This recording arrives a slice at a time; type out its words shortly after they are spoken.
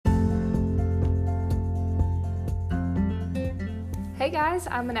Hey guys,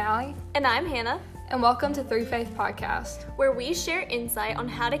 I'm Manali. And I'm Hannah. And welcome to Through Faith Podcast, where we share insight on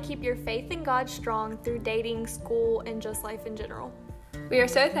how to keep your faith in God strong through dating, school, and just life in general. We are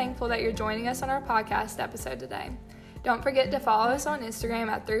so thankful that you're joining us on our podcast episode today. Don't forget to follow us on Instagram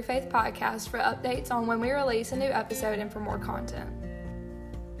at Through Faith Podcast for updates on when we release a new episode and for more content.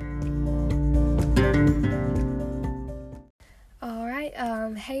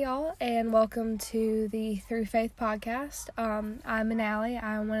 Hey y'all, and welcome to the Through Faith Podcast. I'm Manali.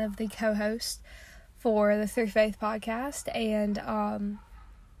 I'm one of the co-hosts for the Through Faith Podcast, and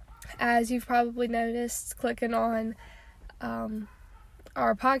as you've probably noticed clicking on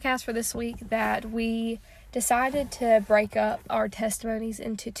our podcast for this week, that we decided to break up our testimonies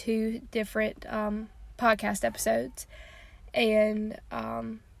into two different podcast episodes, and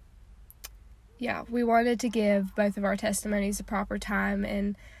we wanted to give both of our testimonies the proper time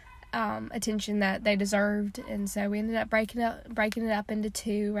and attention that they deserved, and so we ended up breaking it up into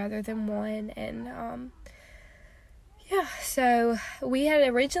two rather than one. And so we had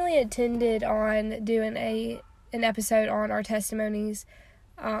originally intended on doing an episode on our testimonies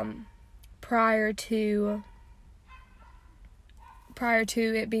prior to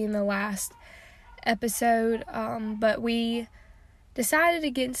it being the last episode, but we decided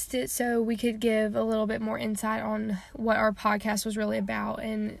against it so we could give a little bit more insight on what our podcast was really about,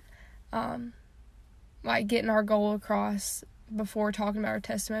 and getting our goal across before talking about our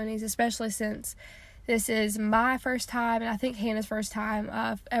testimonies, especially since this is my first time, and I think Hannah's first time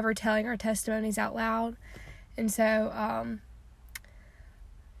of ever telling our testimonies out loud. And so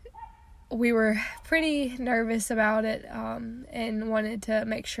we were pretty nervous about it, and wanted to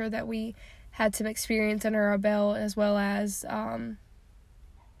make sure that we had some experience under our belt, as well as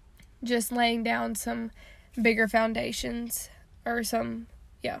just laying down some bigger foundations, or some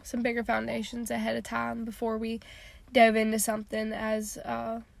bigger foundations ahead of time before we dove into something as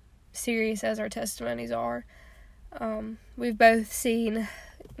serious as our testimonies are. We've both seen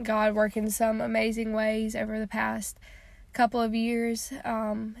God work in some amazing ways over the past couple of years,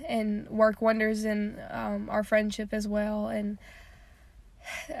 and work wonders in our friendship as well, and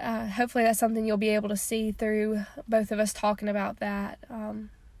hopefully that's something you'll be able to see through both of us talking about that.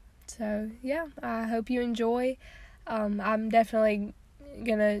 I hope you enjoy. I'm definitely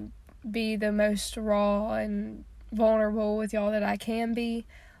gonna be the most raw and vulnerable with y'all that I can be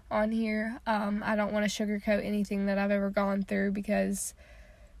on here. I don't want to sugarcoat anything that I've ever gone through, because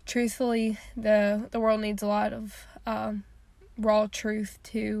truthfully the world needs a lot of raw truth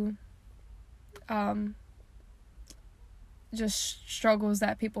to just struggles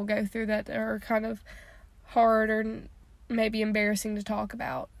that people go through that are kind of hard or maybe embarrassing to talk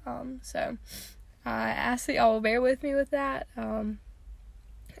about. So I ask that y'all will bear with me with that,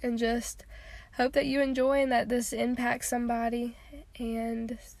 and just hope that you enjoy and that this impacts somebody.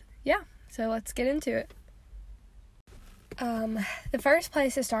 And so let's get into it. The first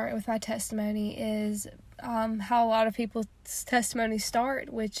place to start with my testimony is how a lot of people's testimonies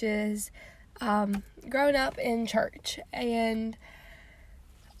start, which is growing up in church. And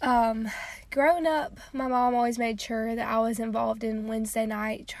growing up, my mom always made sure that I was involved in Wednesday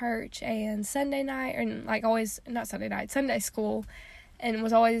night church and Sunday night, or Sunday school, and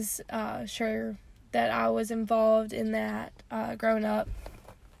was always sure that I was involved in that growing up.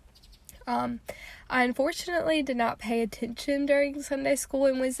 I unfortunately did not pay attention during Sunday school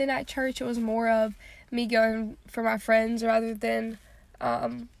and Wednesday night church. It was more of me going for my friends rather than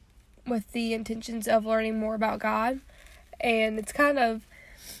with the intentions of learning more about God. And it's kind of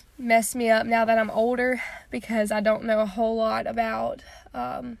messed me up now that I'm older, because I don't know a whole lot about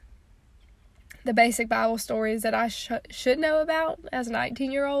the basic Bible stories that I should know about as a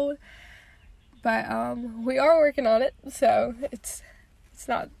 19-year-old. But we are working on it, so it's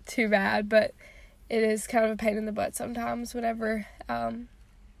not too bad, but it is kind of a pain in the butt sometimes whenever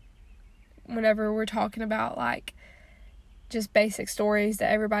we're talking about just basic stories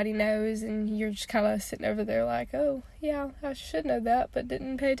that everybody knows, and you're just kind of sitting over there like, oh yeah, I should know that, but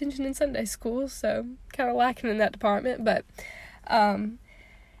didn't pay attention in Sunday school, so kind of lacking in that department. But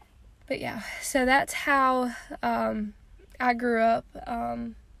so that's how I grew up.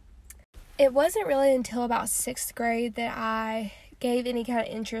 It wasn't really until about 6th grade that I gave any kind of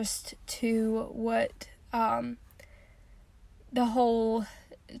interest to what the whole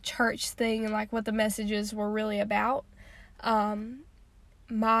church thing and what the messages were really about.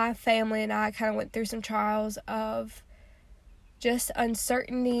 My family and I kind of went through some trials of just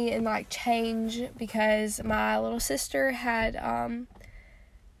uncertainty and change, because my little sister had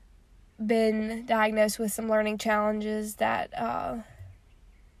been diagnosed with some learning challenges that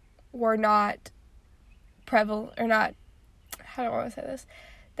were not prevalent, or not, how do I want to say this?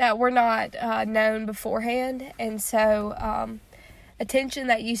 That were not known beforehand. And so attention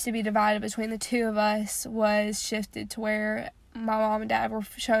that used to be divided between the two of us was shifted to where my mom and dad were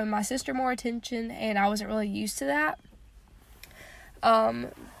showing my sister more attention, and I wasn't really used to that.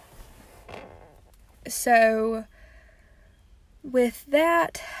 So with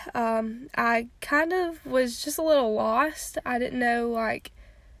that, I kind of was just a little lost. I didn't know, like,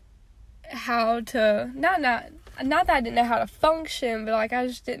 how to, not that I didn't know how to function, but, like, I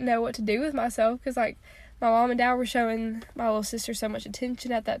just didn't know what to do with myself, because, like, my mom and dad were showing my little sister so much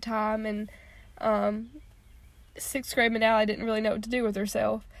attention at that time, and, 6th grade Manali didn't really know what to do with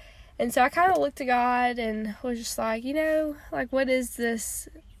herself. And so I kind of looked to God and was just like, like, what is this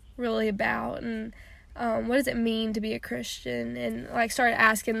really about? And what does it mean to be a Christian? And, like, started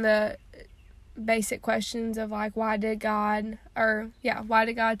asking the basic questions of, like, why did God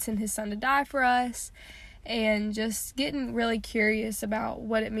send his son to die for us? And just getting really curious about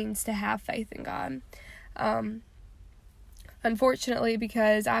what it means to have faith in God. Unfortunately,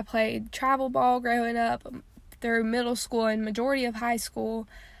 because I played travel ball growing up through middle school and majority of high school,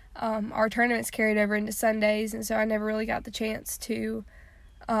 our tournaments carried over into Sundays, and so I never really got the chance to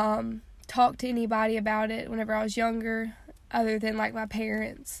talk to anybody about it whenever I was younger, other than, like, my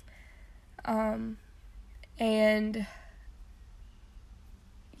parents.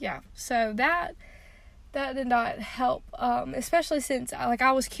 So that did not help, especially since,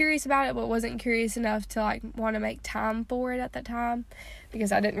 I was curious about it, but wasn't curious enough to, like, want to make time for it at that time,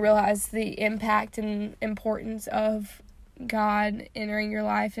 because I didn't realize the impact and importance of God entering your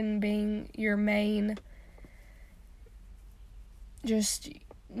life and being your main, just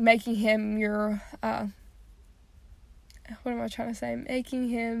making him your, making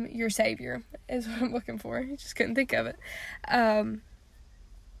him your savior is what I'm looking for. I just couldn't think of it. In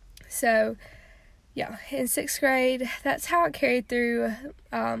 6th grade, that's how it carried through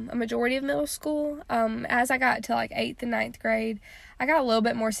a majority of middle school. As I got to, like, 8th and 9th grade, I got a little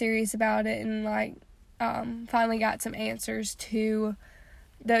bit more serious about it, and, like, finally got some answers to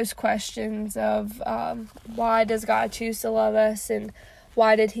those questions of why does God choose to love us, and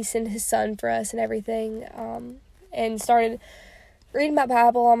why did he send his son for us, and everything. And started reading my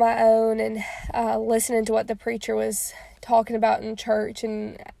Bible on my own, and listening to what the preacher was talking about in church,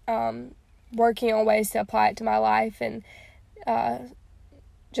 and working on ways to apply it to my life, and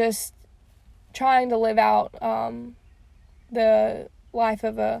just trying to live out the life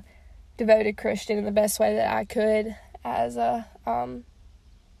of a devoted Christian in the best way that I could as a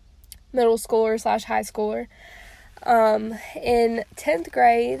middle schooler / high schooler. In 10th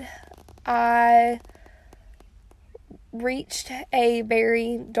grade, I reached a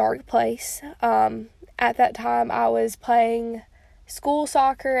very dark place. At that time, I was playing school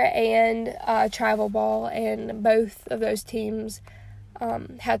soccer and travel ball, and both of those teams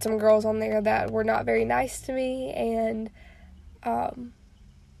had some girls on there that were not very nice to me, and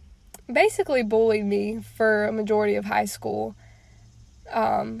basically bullied me for a majority of high school,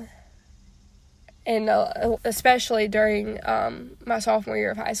 and especially during my sophomore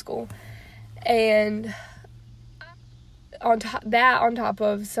year of high school. And on top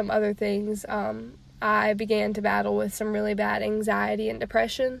of some other things, I began to battle with some really bad anxiety and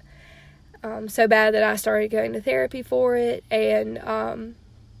depression, so bad that I started going to therapy for it, and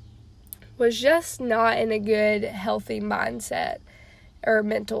was just not in a good, healthy mindset, or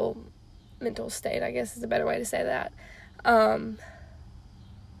mental state, I guess is a better way to say that.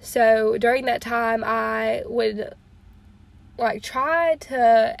 So during that time, I would, like, try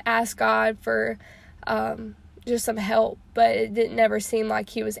to ask God for just some help, but it didn't never seem like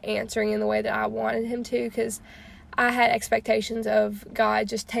he was answering in the way that I wanted him to, because I had expectations of God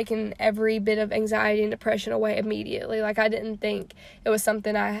just taking every bit of anxiety and depression away immediately. Like, I didn't think it was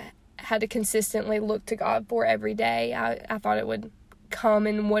something I had to consistently look to God for every day. I thought it would come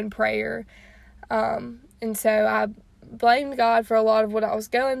in one prayer, and so I blamed God for a lot of what I was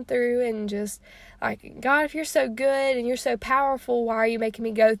going through, and just like, God, if you're so good and you're so powerful, why are you making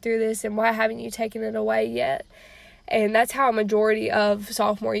me go through this, and why haven't you taken it away yet? And that's how a majority of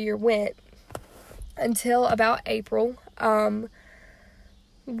sophomore year went, until about April.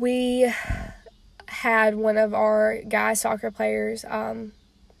 We had one of our guy soccer players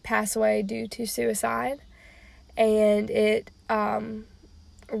pass away due to suicide, and it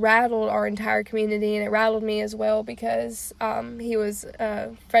rattled our entire community, and it rattled me as well, because he was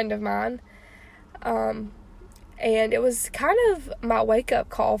a friend of mine. And it was kind of my wake-up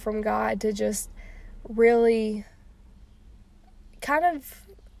call from God to just really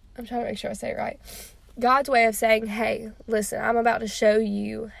I'm trying to make sure I say it right. God's way of saying, hey, listen, I'm about to show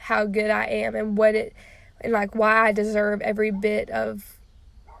you how good I am, and and, like, why I deserve every bit of,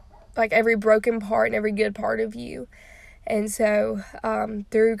 like, every broken part and every good part of you. And so,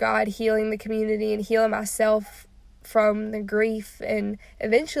 through God healing the community and healing myself from the grief and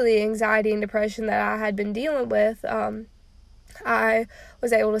eventually anxiety and depression that I had been dealing with, I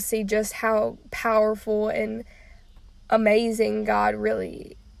was able to see just how powerful and amazing God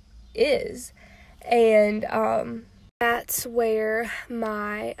really is. And that's where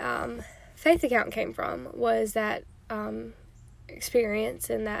my faith account came from, was that experience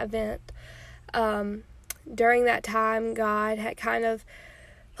and that event. During that time, God had kind of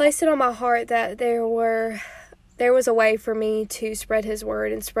placed it on my heart that there was a way for me to spread His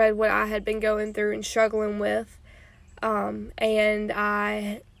word and spread what I had been going through and struggling with. And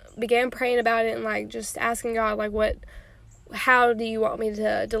I began praying about it and, like, just asking God, like, how do you want me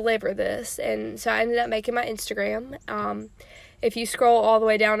to deliver this? And so I ended up making my Instagram. If you scroll all the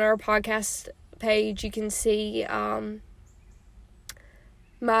way down our podcast page, you can see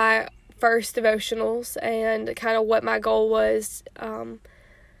my first devotionals and kind of what my goal was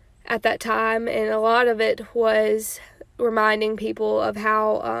at that time. And a lot of it was reminding people of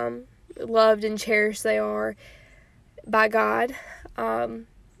how loved and cherished they are by God,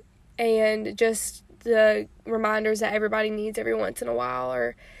 and just the reminders that everybody needs every once in a while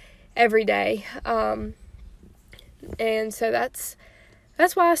or every day. And so that's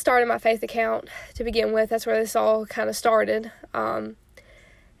why I started my faith account to begin with. That's where this all kind of started.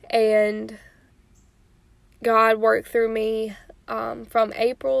 And God worked through me from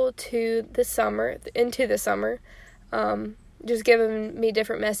April to the summer, into the summer, just giving me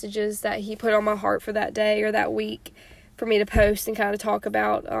different messages that He put on my heart for that day or that week for me to post and kind of talk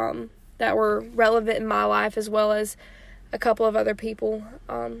about that were relevant in my life, as well as a couple of other people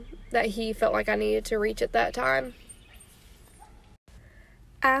that He felt like I needed to reach at that time.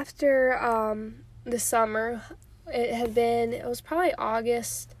 After the summer, it was probably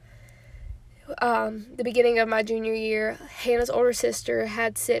August, the beginning of my junior year. Hannah's older sister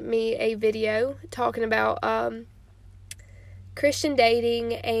had sent me a video talking about Christian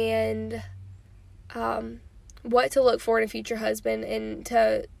dating and what to look for in a future husband, and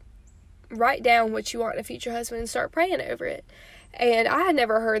to write down what you want in a future husband and start praying over it. And I had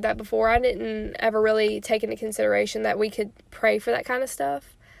never heard that before. I didn't ever really take into consideration that we could pray for that kind of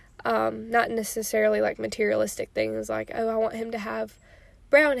stuff. Not necessarily like materialistic things like, oh, I want him to have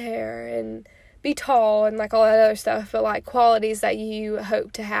brown hair and be tall and like all that other stuff, but like qualities that you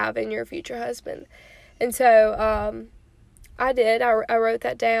hope to have in your future husband. And so I did. I wrote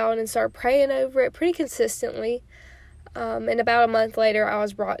that down and started praying over it pretty consistently. And about a month later, I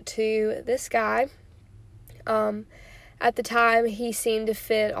was brought to this guy. At the time, he seemed to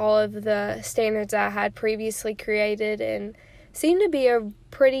fit all of the standards I had previously created and seemed to be a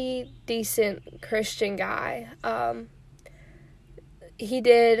pretty decent Christian guy. He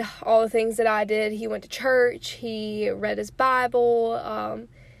did all the things that I did. He went to church. He read his Bible.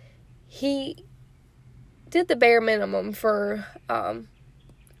 He did the bare minimum for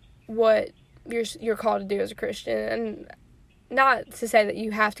what you're called to do as a Christian. And not to say that you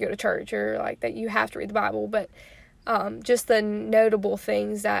have to go to church or like that you have to read the Bible, but just the notable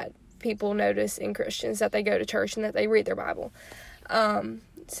things that people notice in Christians, that they go to church and that they read their Bible.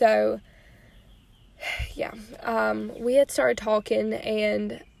 We had started talking,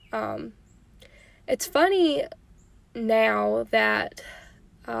 and it's funny now that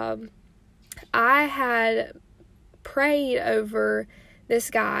I had prayed over this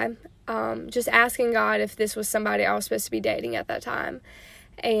guy, just asking God if this was somebody I was supposed to be dating at that time.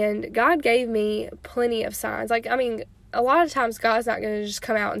 And God gave me plenty of signs. Like, I mean, a lot of times God's not going to just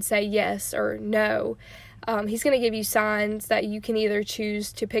come out and say yes or no. He's going to give you signs that you can either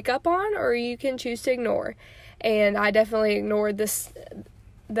choose to pick up on or you can choose to ignore. And I definitely ignored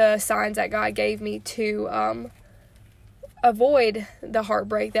the signs that God gave me to avoid the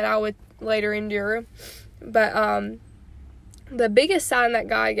heartbreak that I would later endure. But the biggest sign that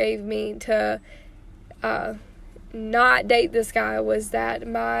God gave me to not date this guy was that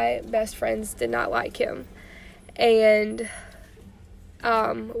my best friends did not like him. And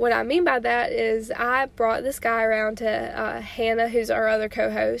what I mean by that is I brought this guy around to Hannah, who's our other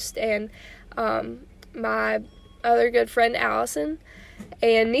co-host, and my other good friend Allison,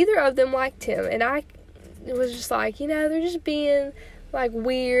 and neither of them liked him. And I was just like, they're just being like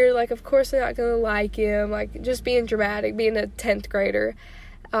weird, like of course they're not gonna like him, like just being dramatic, being a 10th grader.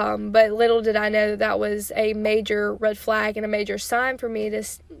 But little did I know that was a major red flag and a major sign for me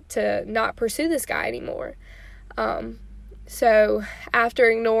to not pursue this guy anymore. So after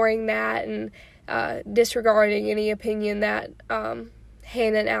ignoring that and disregarding any opinion that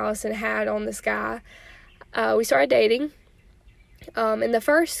Hannah and Allison had on this guy, we started dating. In the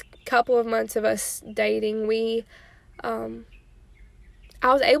first couple of months of us dating, I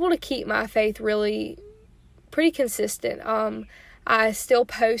was able to keep my faith really pretty consistent. I still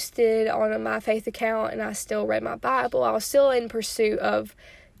posted on my faith account, and I still read my Bible. I was still in pursuit of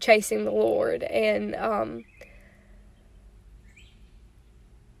chasing the Lord, and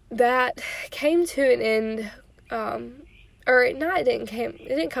that came to an end, it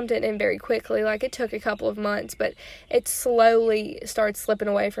didn't come to an end very quickly. Like, it took a couple of months, but it slowly started slipping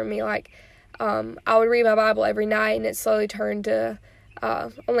away from me. Like, I would read my Bible every night, and it slowly turned to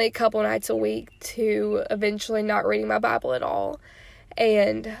only a couple nights a week to eventually not reading my Bible at all.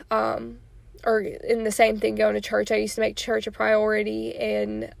 And, in the same thing, going to church. I used to make church a priority,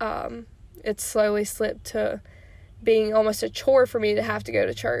 and it slowly slipped to being almost a chore for me to have to go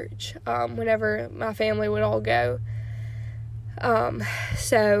to church whenever my family would all go.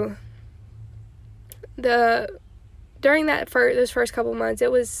 So during those first couple months,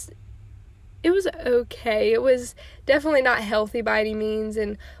 it was okay. It was definitely not healthy by any means,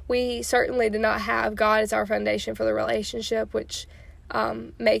 and we certainly did not have God as our foundation for the relationship, which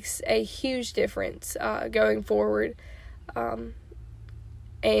makes a huge difference going forward.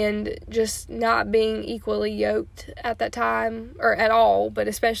 And just not being equally yoked at that time, or at all, but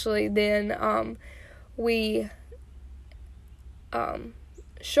especially then, we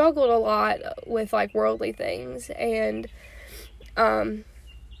struggled a lot with, like, worldly things. And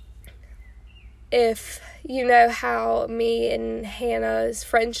if you know how me and Hannah's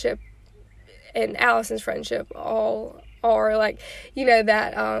friendship and Allison's friendship all are, like, you know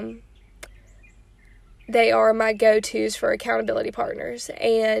that they are my go-tos for accountability partners.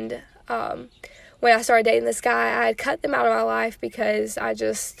 And when I started dating this guy, I had cut them out of my life because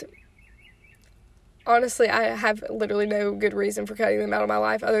honestly, I have literally no good reason for cutting them out of my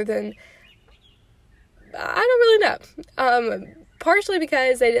life other than, I don't really know. Partially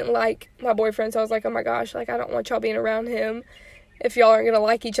because they didn't like my boyfriend, so I was like, oh my gosh, like, I don't want y'all being around him if y'all aren't going to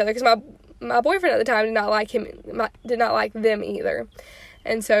like each other, because my boyfriend at the time did not like them either.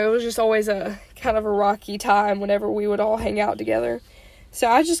 And so it was just always a kind of a rocky time whenever we would all hang out together. So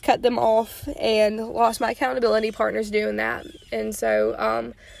I just cut them off and lost my accountability partners doing that. And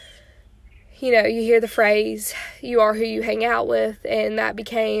so, you hear the phrase, you are who you hang out with, and that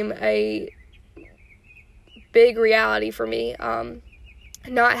became a big reality for me.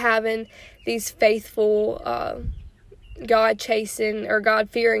 Not having these faithful, God-chasing or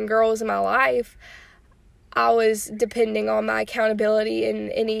God-fearing girls in my life, I was depending on my accountability, and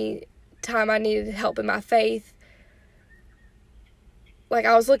any time I needed help in my faith, like,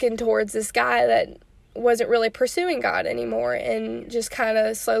 I was looking towards this guy that wasn't really pursuing God anymore, and just kind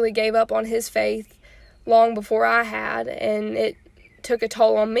of slowly gave up on his faith long before I had, and it took a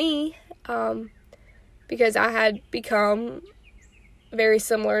toll on me, because I had become very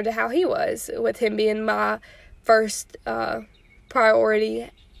similar to how he was, with him being my first priority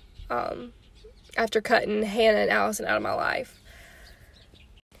after cutting Hannah and Allison out of my life.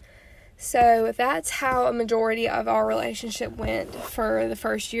 So that's how a majority of our relationship went for the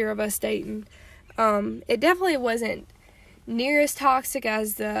first year of us dating. It definitely wasn't near as toxic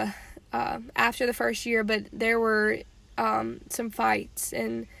as the after the first year, but there were some fights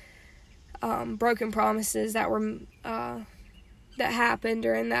and broken promises that were that happened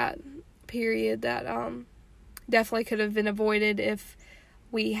during that period that definitely could have been avoided if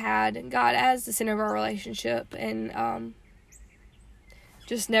we had God as the center of our relationship, and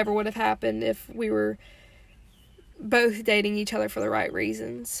just never would have happened if we were both dating each other for the right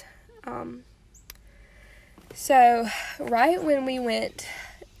reasons. So right when we went,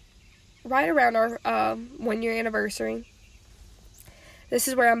 right around our 1 year anniversary, this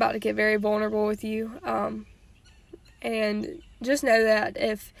is where I'm about to get very vulnerable with you, and just know that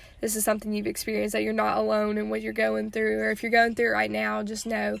if this is something you've experienced, that you're not alone in what you're going through, or if you're going through it right now, just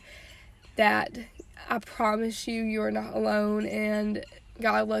know that I promise you are not alone, and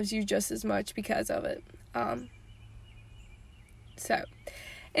God loves you just as much because of it. So,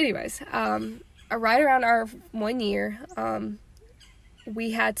 anyways, right around our 1 year,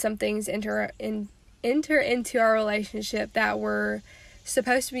 we had some things enter into our relationship that were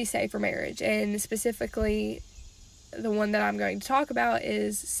supposed to be safe for marriage, and specifically the one that I'm going to talk about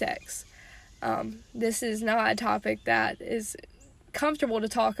is sex. This is not a topic that is comfortable to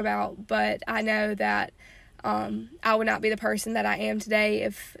talk about, but I know that I would not be the person that I am today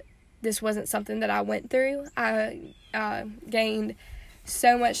if this wasn't something that I went through. I gained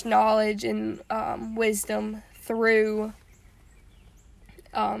so much knowledge and wisdom through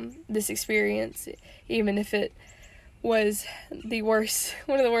this experience, even if it was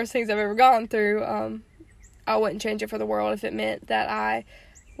one of the worst things I've ever gone through. I wouldn't change it for the world if it meant that I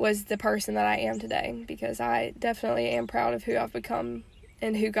was the person that I am today, because I definitely am proud of who I've become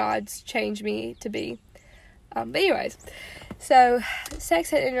and who God's changed me to be. But anyways, so sex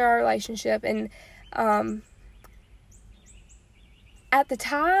had entered our relationship, and at the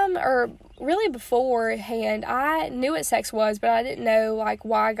time, or really beforehand, I knew what sex was, but I didn't know, like,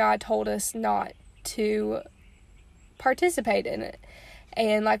 why God told us not to participate in it,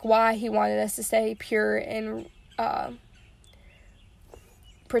 and, like, why he wanted us to stay pure and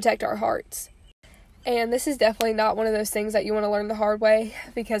protect our hearts. And this is definitely not one of those things that you want to learn the hard way,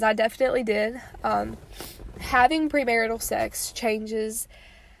 because I definitely did. Having premarital sex changes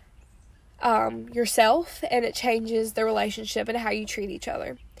yourself, and it changes the relationship and how you treat each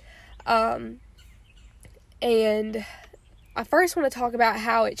other. And I first want to talk about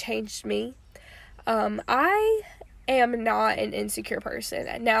how it changed me. I am not an insecure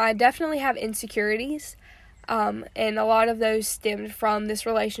person. Now, I definitely have insecurities, and a lot of those stemmed from this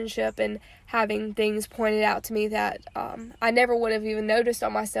relationship and having things pointed out to me that I never would have even noticed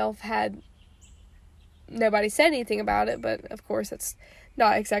on myself had nobody said anything about it, but of course that's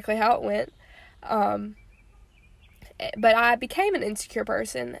not exactly how it went. But I became an insecure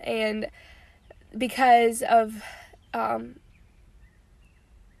person, and because of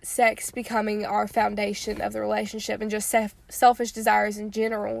sex becoming our foundation of the relationship and just selfish desires in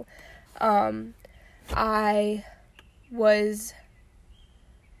general, I was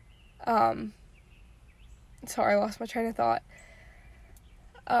sorry, I lost my train of thought.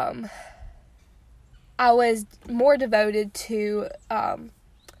 I was more devoted to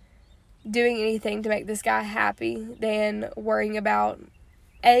doing anything to make this guy happy than worrying about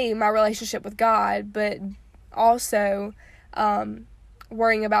my relationship with God, but also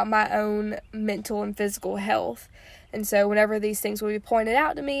worrying about my own mental and physical health. And so whenever these things would be pointed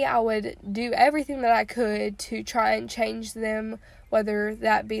out to me, I would do everything that I could to try and change them, whether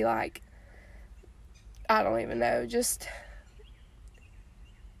that be like, I don't even know, just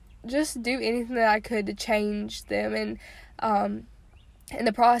do anything that I could to change them. And in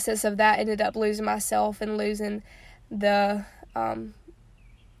the process of that, ended up losing myself and losing the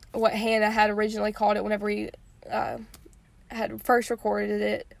what Hannah had originally called it whenever we had first recorded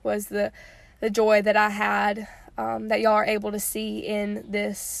it, was the joy that I had, that y'all are able to see in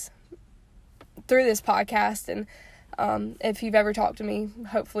this, through this podcast. And if you've ever talked to me,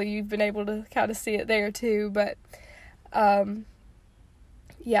 hopefully you've been able to kind of see it there too. But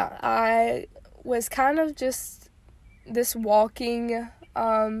yeah, I was kind of just this walking,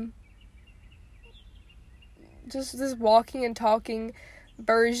 just this walking and talking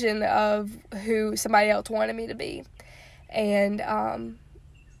version of who somebody else wanted me to be. And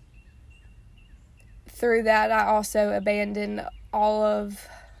through that, I also abandoned a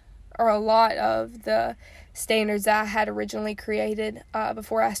lot of the standards that I had originally created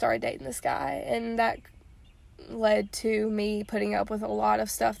before I started dating this guy. And that led to me putting up with a lot of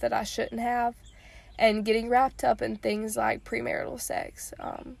stuff that I shouldn't have, and getting wrapped up in things like premarital sex.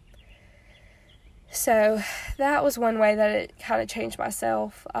 So that was one way that it kind of changed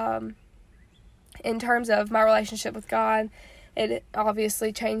myself. In terms of my relationship with God, it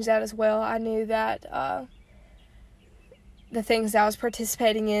obviously changed that as well. I knew that the things that I was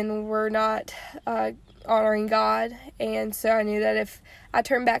participating in were not honoring God, and so I knew that if I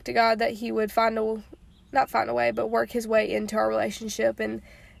turned back to God, that he would not find a way, but work his way into our relationship, and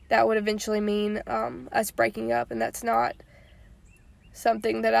that would eventually mean us breaking up, and that's not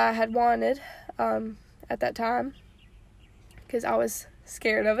something that I had wanted at that time, because I was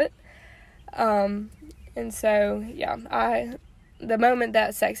scared of it. And so, yeah, the moment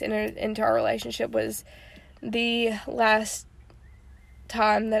that sex entered into our relationship was the last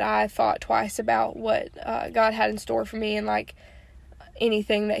time that I thought twice about what God had in store for me, and like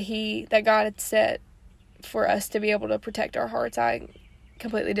anything that God had set for us to be able to protect our hearts, I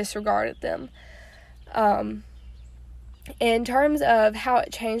completely disregarded them. In terms of how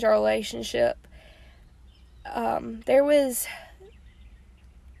it changed our relationship, there was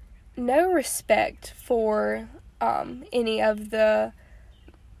no respect for any of the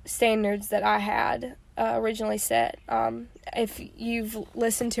standards that I had originally set. If you've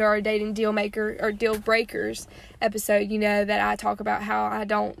listened to our dating deal breakers episode, you know that I talk about how I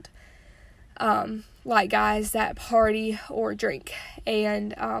don't like guys that party or drink,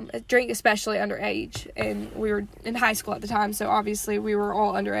 and drink especially underage. And we were in high school at the time, so obviously we were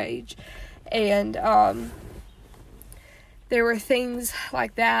all underage. And there were things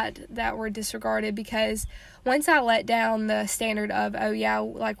like that were disregarded, because once I let down the standard of, oh yeah,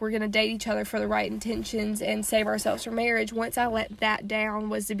 like we're going to date each other for the right intentions and save ourselves for marriage, once I let that down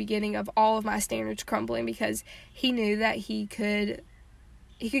was the beginning of all of my standards crumbling, because he knew that he could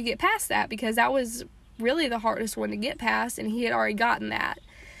get past that, because that was really the hardest one to get past, and he had already gotten that.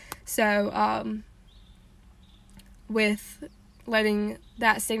 So, with letting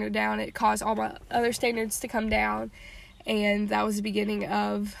that standard down, it caused all my other standards to come down, and that was the beginning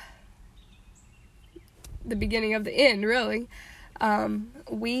of the end, really.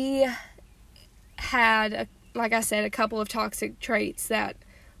 We had, like I said, a couple of toxic traits that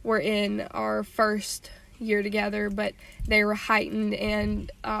were in our first year together, but they were heightened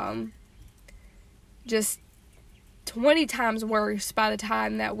and just 20 times worse by the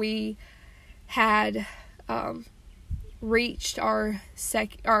time that we had reached our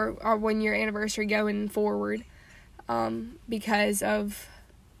 1 year anniversary going forward, because of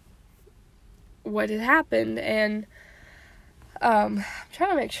what had happened. And I'm trying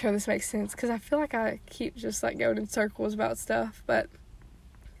to make sure this makes sense, because I feel like I keep just like going in circles about stuff, but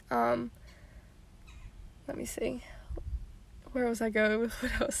let me see, where was I going with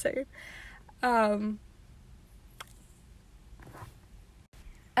what I was saying?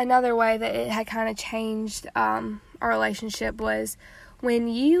 Another way that it had kind of changed our relationship was when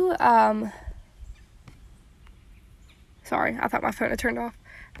you sorry, I thought my phone had turned off.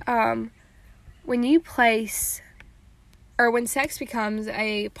 When you place, or when sex becomes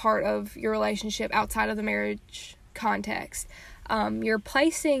a part of your relationship outside of the marriage context, you're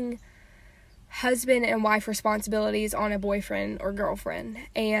placing husband and wife responsibilities on a boyfriend or girlfriend.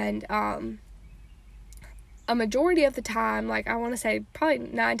 And a majority of the time, like I want to say probably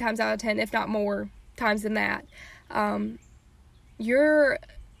 9 times out of 10, if not more times than that, your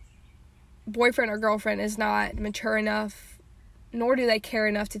boyfriend or girlfriend is not mature enough, nor do they care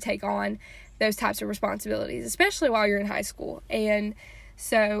enough to take on those types of responsibilities, especially while you're in high school. And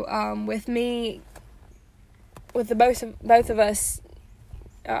so with the both of us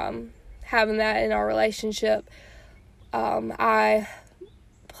having that in our relationship, I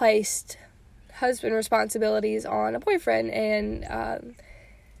placed husband responsibilities on a boyfriend, and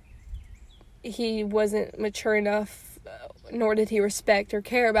he wasn't mature enough, nor did he respect or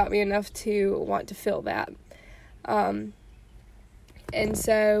care about me enough to want to feel that. And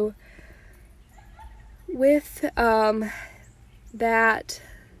so with that's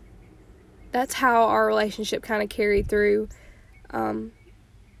how our relationship kind of carried through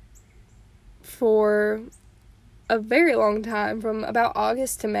for a very long time, from about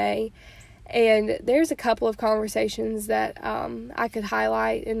August to May. And there's a couple of conversations that I could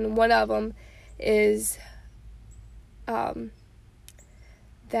highlight, and one of them is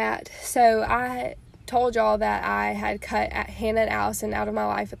that, so I told y'all that I had cut Hannah and Allison out of my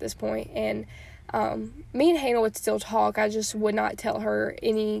life at this point, and me and Hannah would still talk. I just would not tell her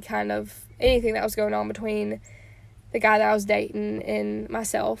anything that was going on between the guy that I was dating and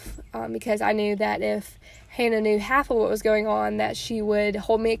myself, because I knew that if Hannah knew half of what was going on, that she would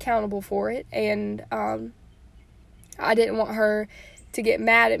hold me accountable for it, and I didn't want her to get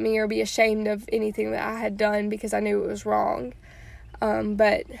mad at me or be ashamed of anything that I had done, because I knew it was wrong.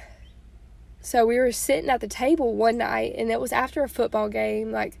 But so we were sitting at the table one night, and it was after a football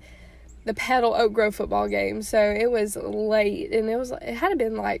game, like the Petal Oak Grove football game, so it was late, and it had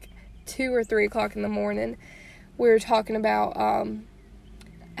been like 2 or 3 o'clock in the morning. We were talking about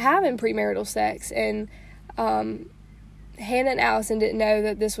having premarital sex, and Hannah and Allison didn't know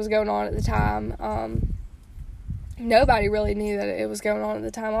that this was going on at the time. Nobody really knew that it was going on at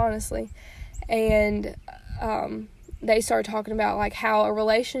the time, honestly. And they started talking about like how a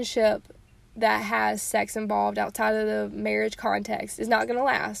relationship that has sex involved outside of the marriage context is not going to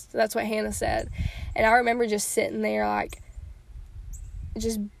last. That's what Hannah said. And I remember just sitting there like,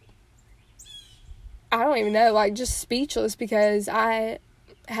 just, I don't even know, like just speechless, because I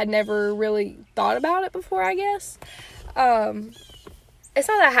had never really thought about it before, I guess. It's not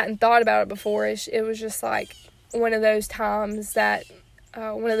that I hadn't thought about it before. It was just like one of those times that,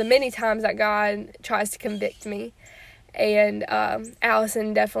 one of the many times that God tries to convict me. And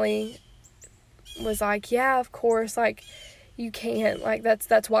Allison definitely was like, yeah, of course, like, you can't, like,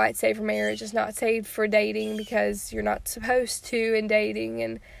 that's why it's saved for marriage. It's not saved for dating, because you're not supposed to in dating.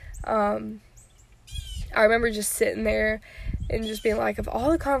 And I remember just sitting there and just being like, of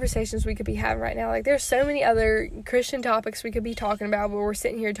all the conversations we could be having right now, like, there's so many other Christian topics we could be talking about, but we're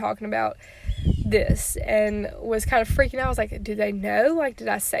sitting here talking about this, and was kind of freaking out. I was like, do they know? Like, did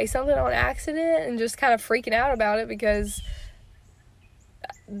I say something on accident? And just kind of freaking out about it, because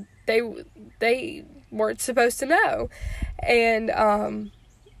they weren't supposed to know. And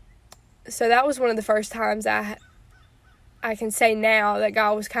so that was one of the first times I can say now that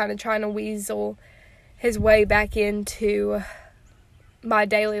God was kind of trying to weasel his way back into my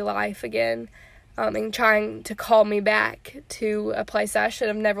daily life again, and trying to call me back to a place I should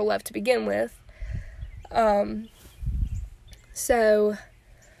have never left to begin with. So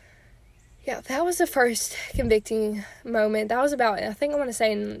yeah, that was the first convicting moment. That was about, I think I want to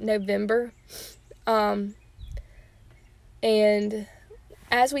say in November. And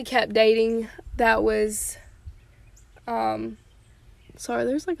as we kept dating, that was, sorry,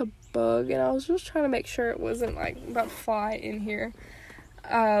 there's like a bug, and I was just trying to make sure it wasn't like about to fly in here.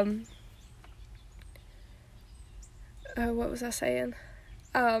 What was I saying?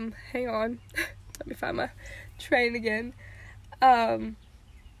 Hang on. Let me find my train again.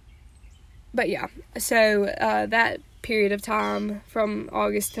 But yeah, so that period of time from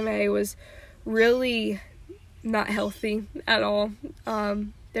August to May was really not healthy at all.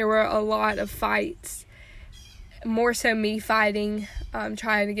 There were a lot of fights, more so me fighting,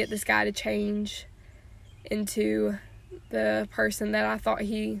 trying to get this guy to change into the person that I thought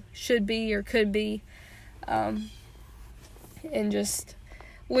he should be or could be, and just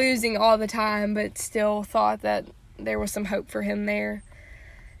losing all the time, but still thought that there was some hope for him there.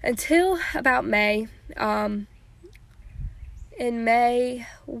 Until about May. In May,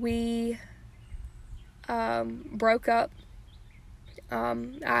 we broke up.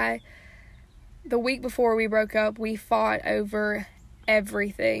 The week before we broke up, we fought over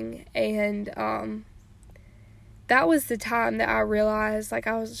everything, and that was the time that I realized, like,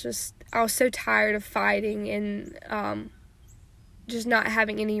 I was so tired of fighting and just not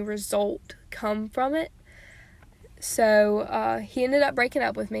having any result come from it. So he ended up breaking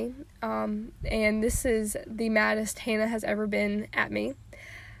up with me, and this is the maddest Hannah has ever been at me.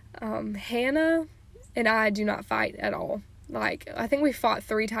 Hannah and I do not fight at all. Like, I think we fought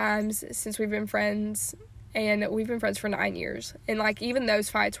 3 times since we've been friends, and we've been friends for 9 years. And, like, even those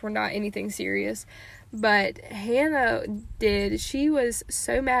fights were not anything serious. But Hannah she was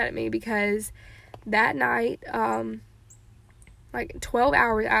so mad at me because that night, like 12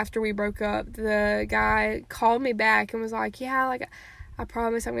 hours after we broke up, the guy called me back and was like, yeah, like, I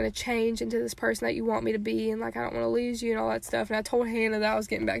promise I'm going to change into this person that you want me to be, and, like, I don't want to lose you and all that stuff. And I told Hannah that I was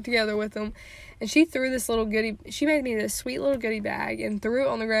getting back together with him, and she threw this she made me this sweet little goodie bag and threw it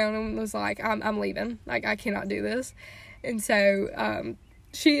on the ground and was like, I'm leaving. Like, I cannot do this. And so,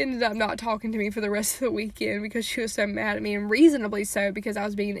 she ended up not talking to me for the rest of the weekend because she was so mad at me, and reasonably so, because I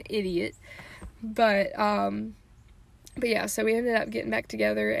was being an idiot. But yeah, so we ended up getting back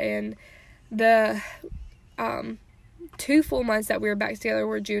together, and the 2 full months that we were back together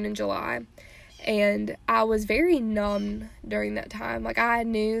were June and July, and I was very numb during that time. Like, I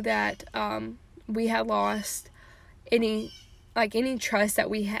knew that we had lost any trust that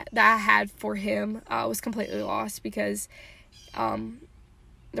I had for him was completely lost, because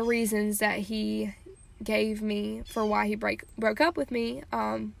the reasons that he gave me for why he broke up with me,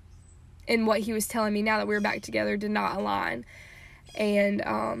 and what he was telling me now that we were back together, did not align.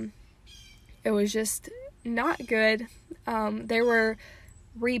 And it was just not good. There were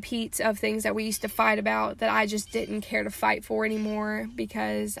repeats of things that we used to fight about that I just didn't care to fight for anymore,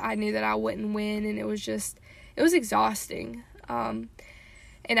 because I knew that I wouldn't win, and it was exhausting. And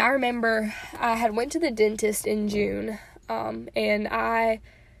I remember I had went to the dentist in June, and I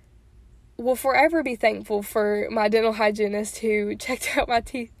will forever be thankful for my dental hygienist who checked out my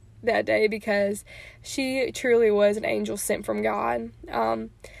teeth that day, because she truly was an angel sent from God.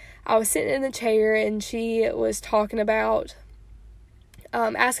 I was sitting in the chair, and she was talking about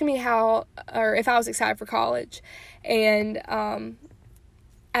asking me if I was excited for college. And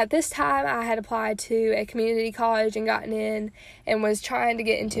at this time, I had applied to a community college and gotten in, and was trying to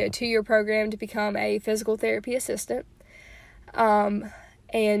get into a 2-year program to become a physical therapy assistant, and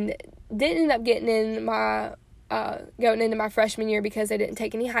didn't end up getting in going into my freshman year because they didn't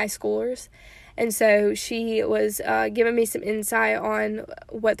take any high schoolers. And so she was giving me some insight on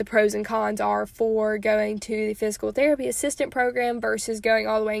what the pros and cons are for going to the physical therapy assistant program versus going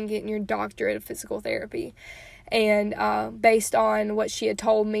all the way and getting your doctorate of physical therapy. And based on what she had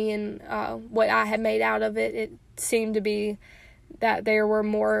told me and what I had made out of it, it seemed to be that there were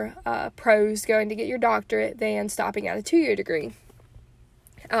more pros going to get your doctorate than stopping at a 2-year degree.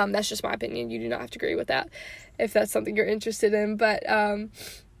 That's just my opinion. You do not have to agree with that if that's something you're interested in. But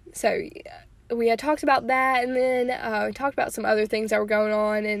so we had talked about that, and then we talked about some other things that were going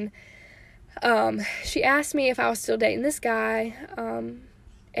on, and she asked me if I was still dating this guy,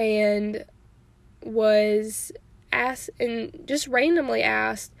 and was asked, and just randomly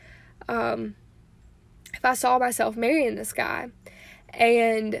asked, if I saw myself marrying this guy.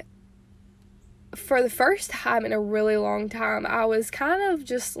 And for the first time in a really long time, I was kind of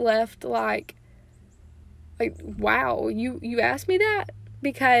just left like, wow, you asked me that?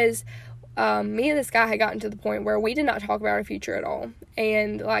 Because me and this guy had gotten to the point where we did not talk about our future at all.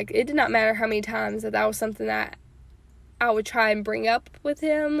 And, like, it did not matter how many times that was something that I would try and bring up with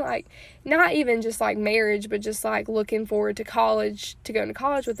him. Like, not even just, like, marriage, but just, like, looking forward to college, to going to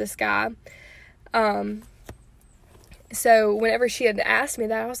college with this guy. So whenever she had asked me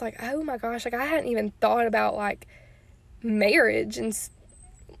that, I was like, oh my gosh, like, I hadn't even thought about, like, marriage in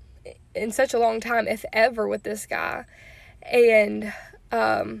such a long time, if ever, with this guy. And,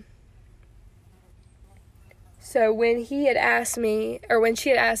 so when he had asked me, or when she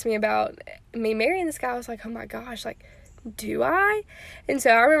had asked me about me marrying this guy, I was like, oh my gosh, like, do I? And so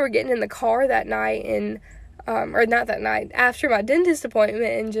I remember getting in the car that night and, or not that night, after my dentist appointment,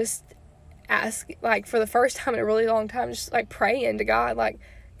 and just ask, like, for the first time in a really long time, just, like, praying to God, like,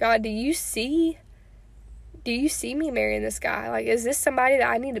 God, do you see me marrying this guy? Like, is this somebody that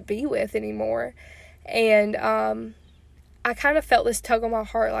I need to be with anymore? And, I kind of felt this tug on my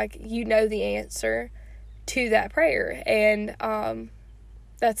heart, like, you know the answer to that prayer. And,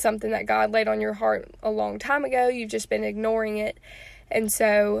 that's something that God laid on your heart a long time ago. You've just been ignoring it. And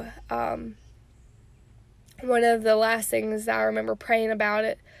so, one of the last things that I remember praying about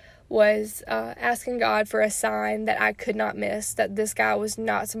it was asking God for a sign that I could not miss, that this guy was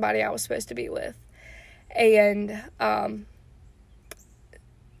not somebody I was supposed to be with. And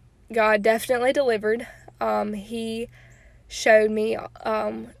God definitely delivered. He showed me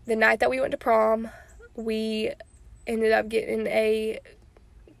the night that we went to prom. We ended up getting a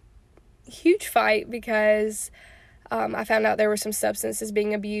huge fight because I found out there were some substances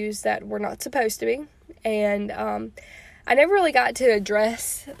being abused that were not supposed to be. And I never really got to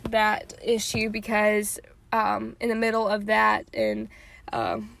address that issue because in the middle of that and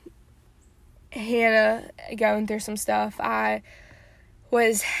Hannah going through some stuff, my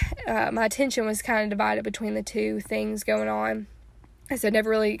attention was kind of divided between the two things going on. So I never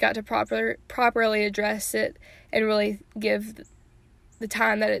really got to properly address it and really give the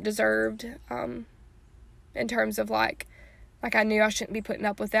time that it deserved, in terms of like I knew I shouldn't be putting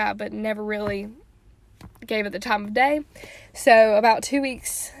up with that, but never really gave it the time of day. So about 2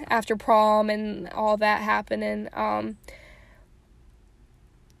 weeks after prom and all that happening,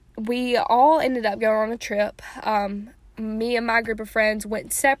 we all ended up going on a trip. Me and my group of friends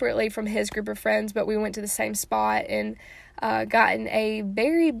went separately from his group of friends, but we went to the same spot and got in a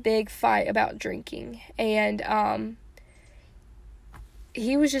very big fight about drinking. And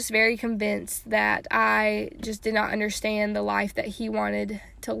he was just very convinced that I just did not understand the life that he wanted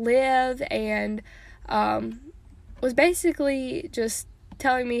to live, and was basically just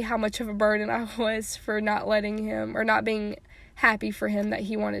telling me how much of a burden I was for not letting him, or not being happy for him that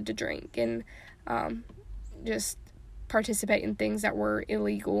he wanted to drink and just participate in things that were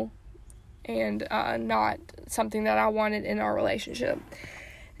illegal and not something that I wanted in our relationship.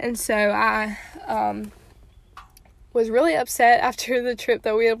 And so I was really upset after the trip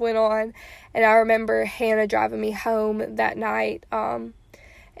that we had went on, and I remember Hannah driving me home that night,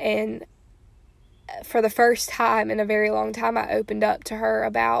 and for the first time in a very long time, I opened up to her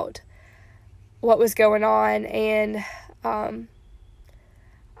about what was going on. And I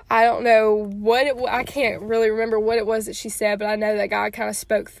don't know I can't really remember what it was that she said, but I know that God kind of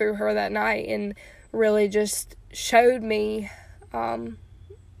spoke through her that night and really just showed me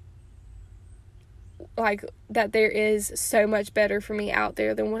like that there is so much better for me out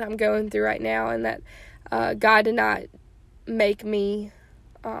there than what I'm going through right now, and that God did not make me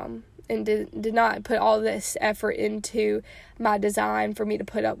and did not put all this effort into my design for me to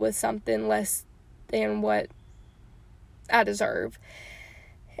put up with something less than what I deserve.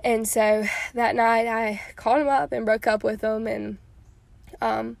 And so that night I called him up and broke up with him. And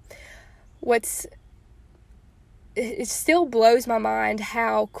it still blows my mind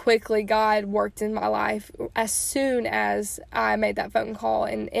how quickly God worked in my life as soon as I made that phone call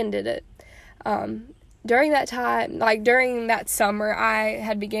and ended it. During that time, like during that summer, I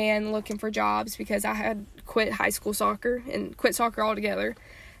had began looking for jobs because I had quit high school soccer and quit soccer altogether.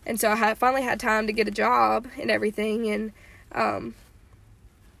 And so I finally had time to get a job and everything, and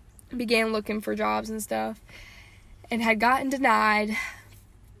began looking for jobs and stuff, and had gotten denied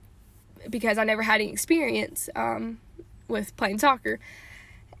because I never had any experience with playing soccer.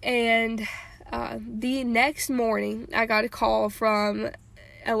 And the next morning, I got a call from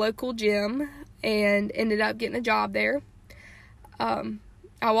a local gym and ended up getting a job there. I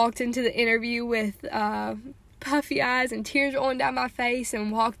walked into the interview with puffy eyes and tears rolling down my face,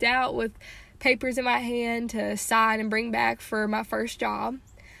 and walked out with papers in my hand to sign and bring back for my first job.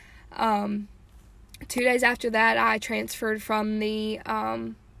 2 days after that, I transferred from the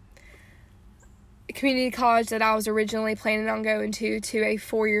community college that I was originally planning on going to a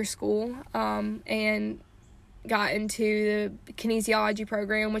 4-year school, and got into the kinesiology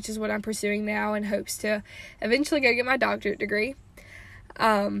program, which is what I'm pursuing now, in hopes to eventually go get my doctorate degree.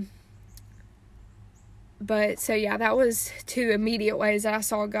 But so yeah, that was 2 immediate ways that I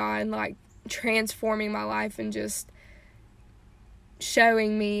saw God, like, transforming my life and just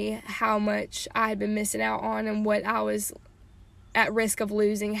showing me how much I had been missing out on and what I was at risk of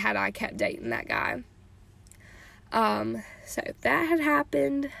losing had I kept dating that guy. So that had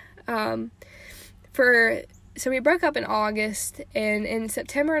happened. So we broke up in August, and in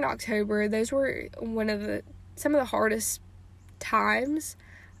September and October, those were some of the hardest times,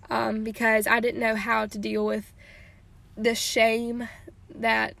 because I didn't know how to deal with the shame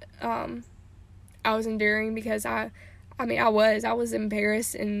that I was enduring, because I was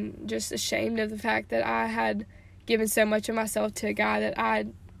embarrassed and just ashamed of the fact that I had given so much of myself to a guy that I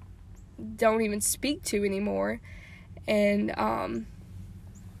don't even speak to anymore, and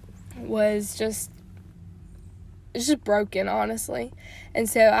was just broken, honestly. And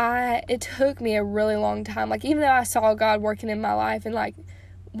so it took me a really long time, like, even though I saw God working in my life and, like,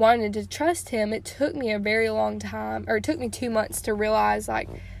 wanted to trust him, it took me a very long time, or it took me 2 months to realize, like,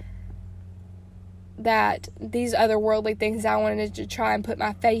 that these other worldly things I wanted to try and put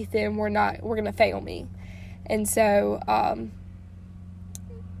my faith in were going to fail me. And so,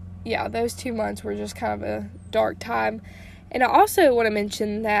 yeah, those 2 months were just kind of a dark time. And I also want to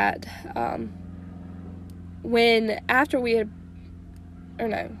mention that, when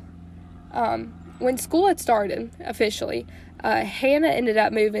school had started officially, Hannah ended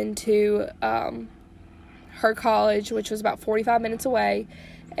up moving to her college, which was about 45 minutes away,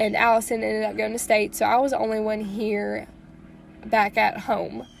 and Allison ended up going to state, so I was the only one here back at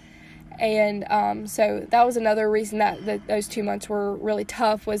home. And so that was another reason that those 2 months were really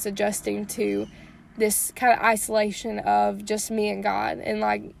tough, was adjusting to this kind of isolation of just me and God, and,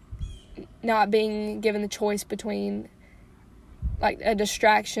 like, not being given the choice between, like, a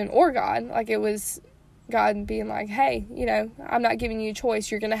distraction or God. Like, it was God being like, hey, I'm not giving you a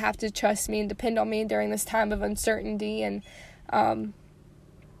choice. You're going to have to trust me and depend on me during this time of uncertainty and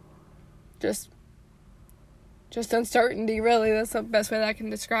just uncertainty, really. That's the best way that I can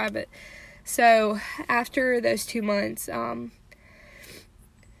describe it. So after those 2 months,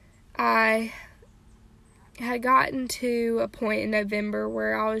 I had gotten to a point in November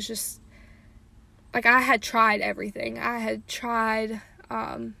where I was just, like, I had tried everything. I had tried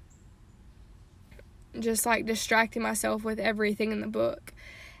just, like, distracting myself with everything in the book,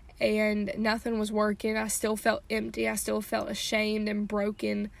 and nothing was working. I still felt empty. I still felt ashamed and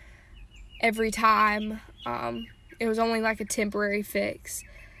broken every time. It was only, like, a temporary fix.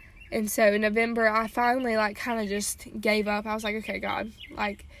 And so in November, I finally, like, kind of just gave up. I was like, okay, God,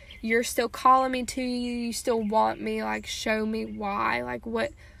 like, you're still calling me to you. You still want me. Like, show me why. Like,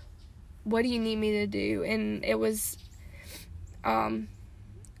 what do you need me to do? And it was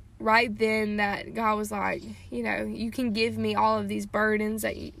right then that God was like, you can give me all of these burdens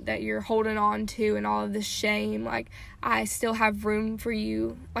that you're holding on to, and all of this shame. Like, I still have room for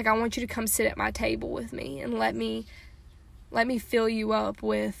you. Like, I want you to come sit at my table with me and let me fill you up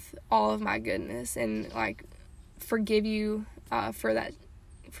with all of my goodness, and, like, forgive you of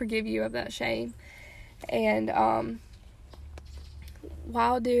that shame. And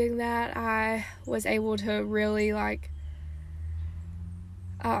while doing that, I was able to really, like,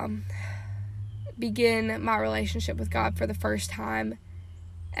 begin my relationship with God for the first time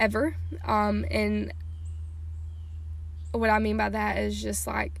ever. And what I mean by that is just,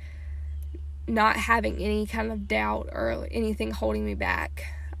 like, not having any kind of doubt or anything holding me back.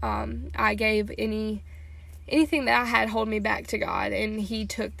 I gave anything that I had hold me back to God, and he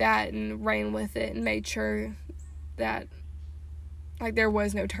took that and ran with it and made sure that, like, there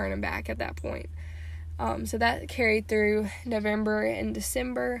was no turning back at that point. So that carried through November and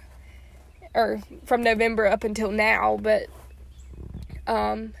December, or from November up until now. But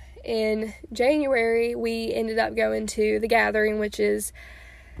in January, we ended up going to the Gathering, which is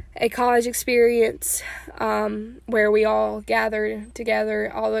a college experience where we all gather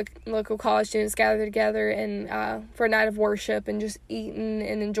together, all the local college students gather together, and for a night of worship and just eating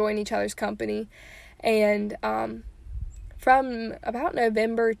and enjoying each other's company. And from about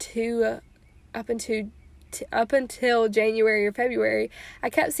November to up until January or February, I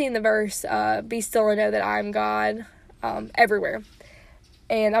kept seeing the verse, "Be still and know that I am God," everywhere.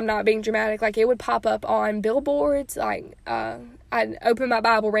 And I'm not being dramatic. Like, it would pop up on billboards, like I'd open my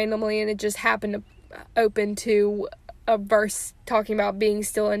Bible randomly and it just happened to open to a verse talking about being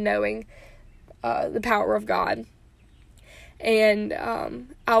still and knowing the power of God. And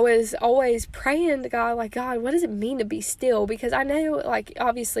I was always praying to God, like, God, what does it mean to be still? Because I know, like,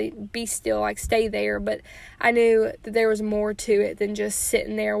 obviously, be still, like, stay there. But I knew that there was more to it than just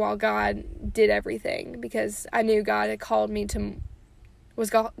sitting there while God did everything. Because I knew God had calling me to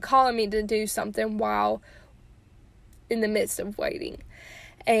do something while in the midst of waiting.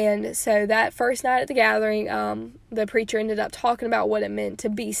 And so that first night at the gathering, the preacher ended up talking about what it meant to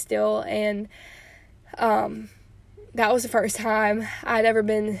be still. And that was the first time I'd ever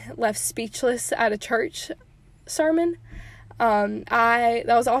been left speechless at a church sermon. That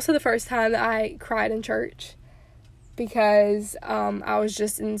was also the first time that I cried in church, because I was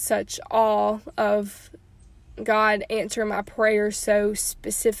just in such awe of God answering my prayers so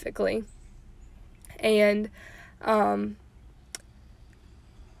specifically. And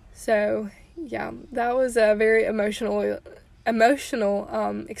so yeah, that was a very emotional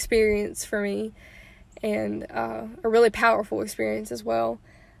experience for me. And a really powerful experience as well.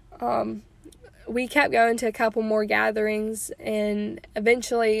 We kept going to a couple more gatherings, and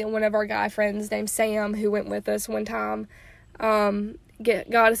eventually one of our guy friends named Sam, who went with us one time,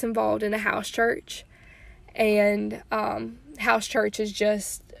 got us involved in a house church. And house church is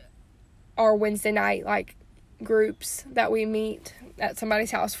just our Wednesday night, like, groups that we meet at somebody's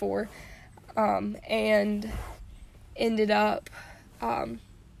house for. And ended up...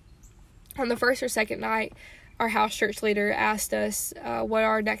 on the first or second night, our house church leader asked us what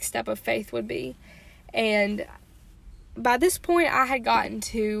our next step of faith would be. And by this point, I had gotten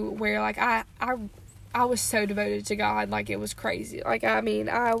to where, like, I was so devoted to God, like, it was crazy. Like, I mean,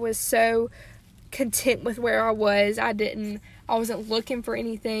 I was so content with where I was. I wasn't looking for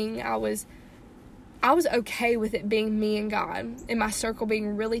anything. I was okay with it being me and God, and my circle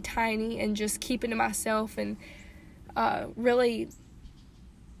being really tiny, and just keeping to myself, and really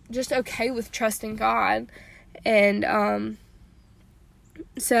just okay with trusting God. And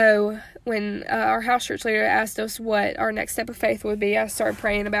so when our house church leader asked us what our next step of faith would be, I started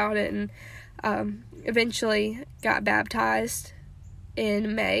praying about it, and eventually got baptized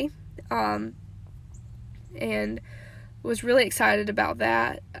in May, and was really excited about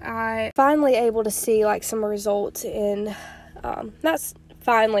that. I finally able to see, like, some results in not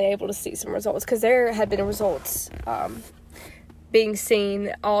finally able to see some results, because there had been results being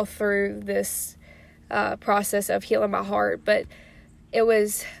seen all through this process of healing my heart. But it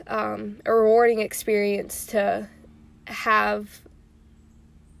was a rewarding experience to have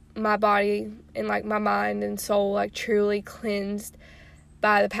my body and, like, my mind and soul, like, truly cleansed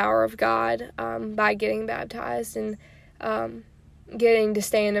by the power of God, by getting baptized, and getting to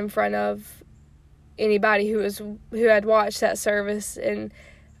stand in front of anybody who had watched that service, and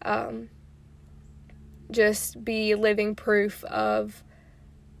just be living proof of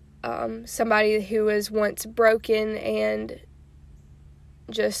somebody who was once broken and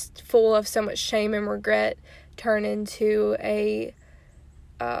just full of so much shame and regret turn into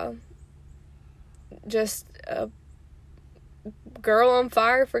just a girl on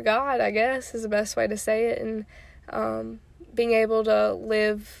fire for God, I guess, is the best way to say it. And being able to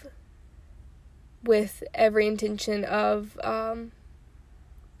live with every intention of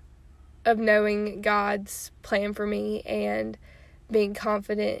knowing God's plan for me, and being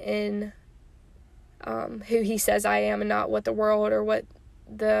confident in who He says I am, and not what the world or what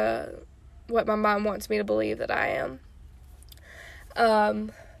my mind wants me to believe that I am.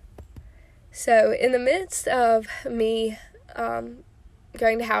 So in the midst of me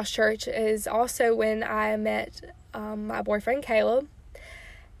going to house church is also when I met my boyfriend Caleb.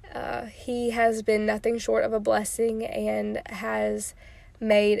 He has been nothing short of a blessing, and has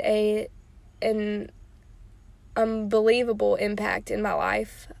made an unbelievable impact in my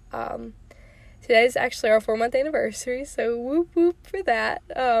life. Today is actually our 4-month anniversary, so whoop whoop for that,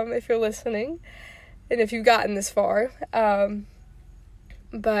 if you're listening, and if you've gotten this far.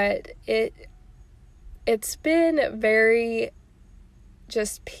 But it's been very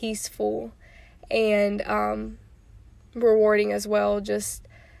just peaceful and rewarding as well, just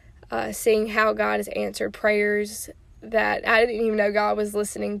seeing how God has answered prayers that I didn't even know God was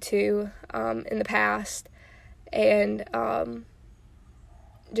listening to in the past, and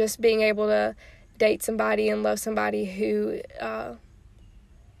just being able to date somebody and love somebody who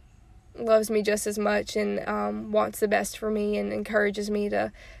loves me just as much, and wants the best for me, and encourages me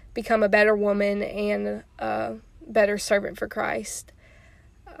to become a better woman and a better servant for Christ.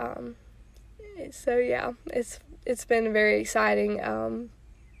 So yeah, it's been very exciting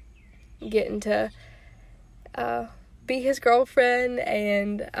getting to be his girlfriend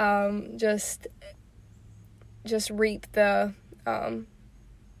and just reap the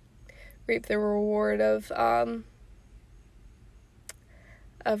reward of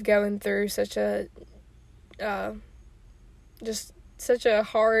going through such a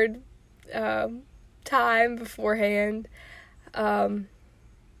hard time beforehand.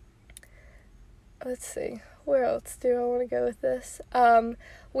 Let's see, where else do I want to go with this?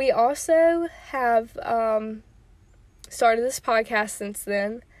 We also have started this podcast since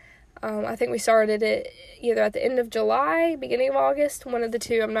then. I think we started it either at the end of July, beginning of August, one of the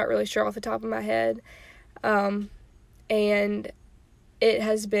two. I'm not really sure off the top of my head. And it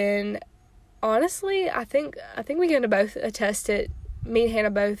has been, honestly, I think we can both attest it. Me and Hannah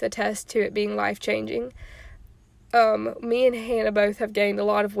both attest to it being life-changing. Me and Hannah both have gained a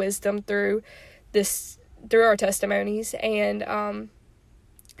lot of wisdom through our testimonies, and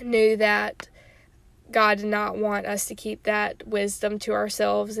knew that God did not want us to keep that wisdom to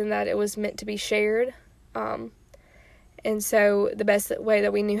ourselves, and that it was meant to be shared. And so the best way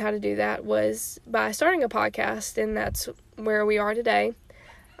that we knew how to do that was by starting a podcast, and that's where we are today.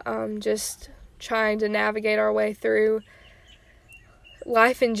 Just trying to navigate our way through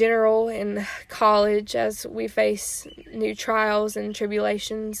life in general and college as we face new trials and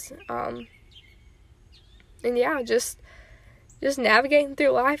tribulations. And yeah, just navigating through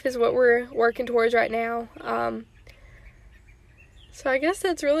life is what we're working towards right now. So I guess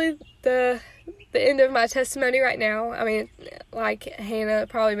that's really the end of my testimony right now. I mean, like Hannah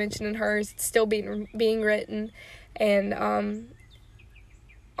probably mentioned in hers, it's still being written, and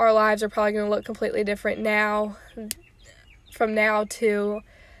our lives are probably going to look completely different now, from now to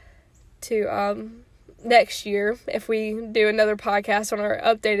next year, if we do another podcast on our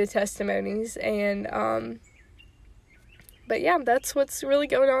updated testimonies. And but yeah, that's what's really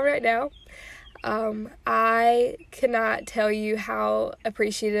going on right now. I cannot tell you how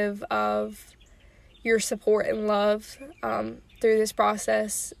appreciative of your support and love through this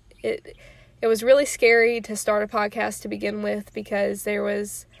process. It was really scary to start a podcast to begin with, because there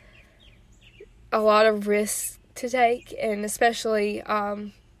was a lot of risks to take, and especially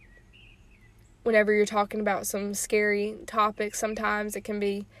whenever you're talking about some scary topics, sometimes it can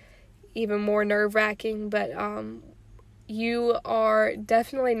be even more nerve-wracking. But you are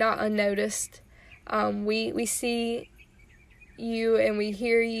definitely not unnoticed. We see you and we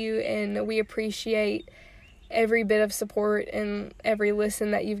hear you, and we appreciate every bit of support and every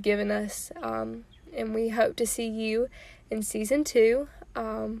listen that you've given us. And we hope to see you in season 2.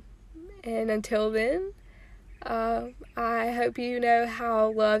 And until then, I hope you know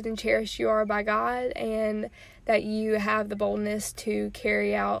how loved and cherished you are by God, and that you have the boldness to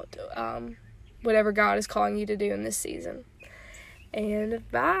carry out whatever God is calling you to do in this season. And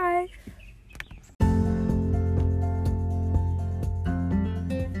bye.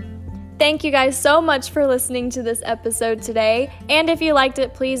 Thank you guys so much for listening to this episode today. And if you liked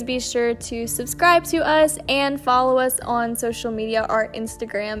it, please be sure to subscribe to us and follow us on social media. Our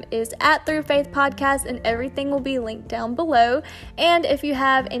Instagram is @ThroughFaithPodcast, and everything will be linked down below. And if you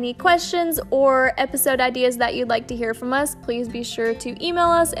have any questions or episode ideas that you'd like to hear from us, please be sure to email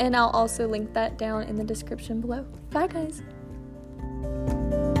us, and I'll also link that down in the description below. Bye, guys.